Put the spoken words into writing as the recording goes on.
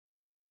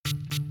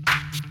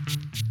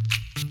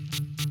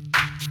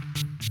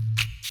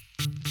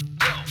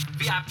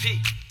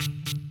VIP.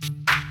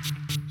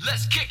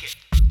 Let's kick it.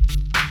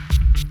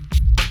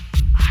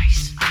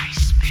 Ice,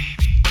 ice,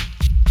 baby.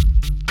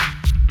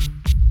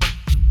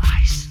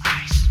 Ice,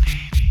 ice,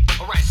 baby.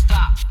 Alright,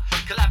 stop,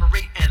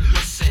 collaborate and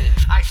listen.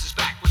 Ice is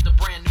back with a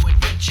brand new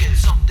invention.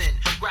 Something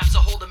grabs a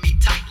hold of me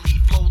tightly,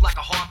 flow like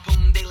a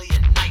harpoon daily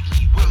and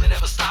nightly. Will it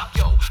ever stop?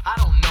 Yo, I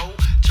don't know.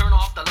 Turn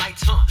off the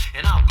lights,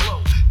 and I'll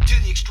glow. To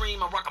the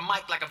extreme, I rock a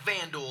mic like a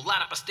vandal.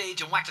 Light up a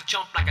stage and wax a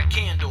chump like a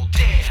candle.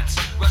 Dance,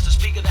 rush the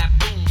speaker that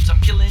booms. I'm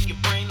killing your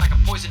brain like a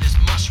poisonous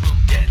mushroom.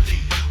 Deadly,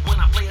 when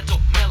I play a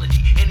dope melody.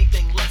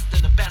 Anything less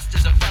than the best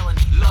is a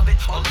felony. Love it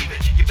or leave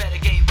it, you better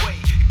gain weight.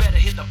 You better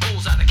hit the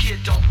bullseye, the kid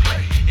don't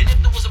play. And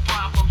if there was a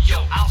problem,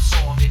 yo, I'll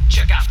solve it.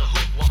 Check out the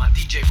hook while my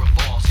DJ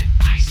revolves it.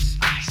 Ice,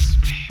 ice,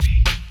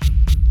 baby.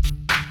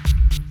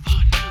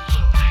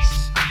 Vanilla.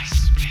 Ice,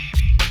 ice,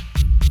 baby.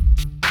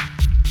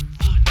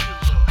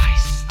 Vanilla.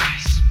 Ice,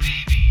 ice,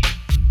 baby.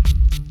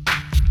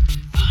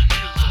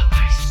 Vanilla.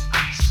 Ice,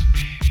 ice,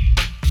 baby.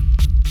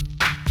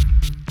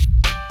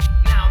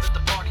 Now that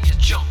the party is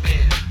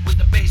jumping, with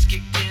the bass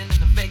kicked in and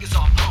the Vegas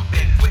all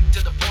pumping. Quick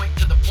to the point,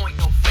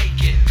 no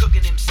faking.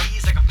 Cooking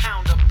MCs like a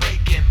pound of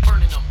bacon.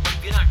 Burning them,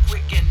 you're not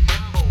quick and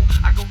nimble.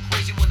 I go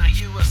crazy when I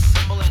hear a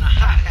cymbal and a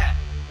hi-hat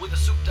with a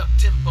souped up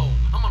tempo.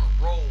 I'm on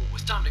a roll,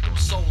 it's time to go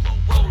solo.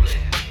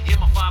 Rolling, hear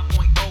my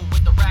 5.0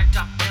 with the rag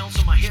top down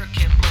so my hair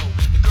can blow.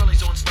 The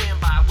girlie's on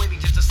standby, waiting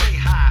just to say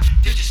hi.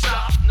 Did you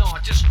stop? No, I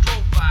just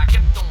drove by,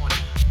 kept on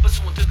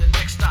pursuing to the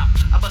next stop.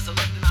 I bust a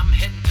left and I'm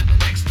heading to the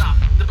next stop.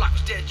 The block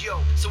was dead,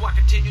 yo, so I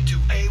continued to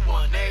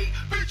A1A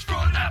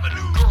Beachfront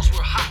Avenue. Girls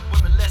were hot,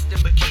 women less than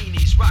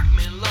bikinis.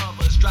 Rockmen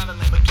lovers, driving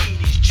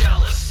Lamborghinis.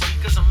 Jealous,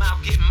 cause I'm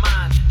out getting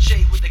mine.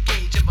 Shade with the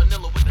gauge and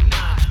vanilla with the 9.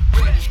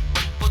 Ready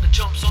for the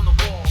chumps on the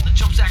wall. The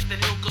chumps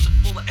acting ill cause it's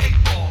full of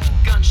 8-ball.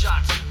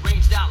 Gunshots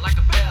ranged out like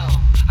a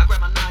bell. I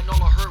grabbed my 9,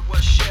 all I heard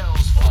was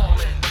shells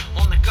falling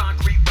on the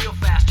concrete real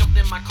fast. Jumped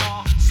in my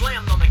car,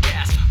 slammed on the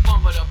gas.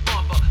 Bumper to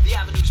bumper, the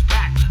avenue's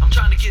packed. I'm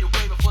trying to get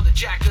away before the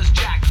jackers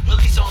jack.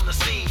 Police on the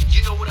scene,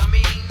 you know what I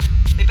mean?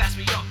 They passed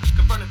me up,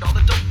 confronted all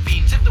the dope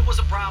fiends. If there was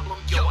a problem,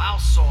 yo, I'll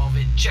solve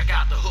it. Check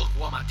out the hook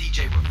while my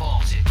DJ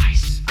revolves it.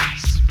 Ice,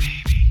 ice,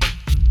 baby.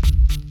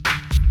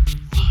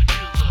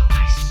 Vanilla.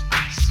 Ice,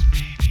 ice,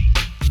 baby.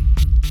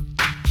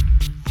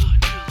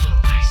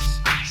 Vanilla. Ice,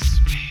 ice,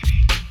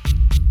 baby.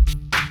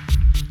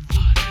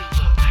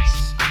 Vanilla.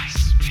 Ice,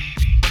 ice,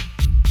 baby.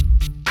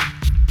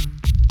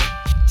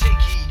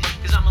 Take heed,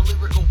 cause I'm a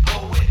lyrical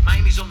poet.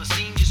 Miami's on the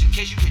scene just in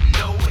case you didn't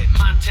know it.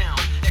 My town,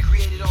 that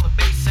created all the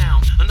bass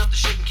sound. Enough to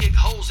shake and kick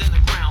holes in the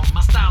ground.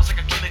 My style's like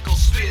a chemical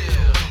spill.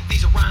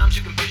 These are rhymes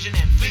you can vision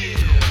and feel.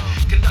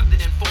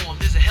 Conducted and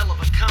formed is a hell of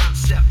a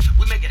concept.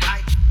 We make it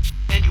hype,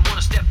 and you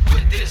wanna step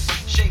with this.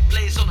 Shape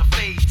blaze on a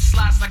fade,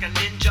 slice like a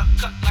ninja,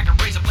 cut like a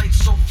razor blade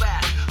so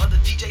fast. Other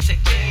DJs say,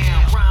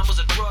 damn, rhyme was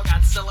a drug,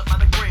 I'd sell it by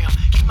the gram.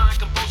 Keep my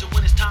composure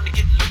when it's time to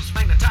get loose.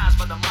 Magnetized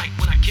by the mic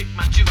when I kick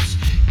my juice.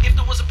 If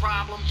there was a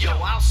problem, yo,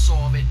 I'll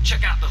solve it.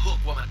 Check out the hook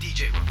while my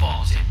DJ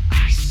revolves it.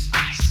 Ice.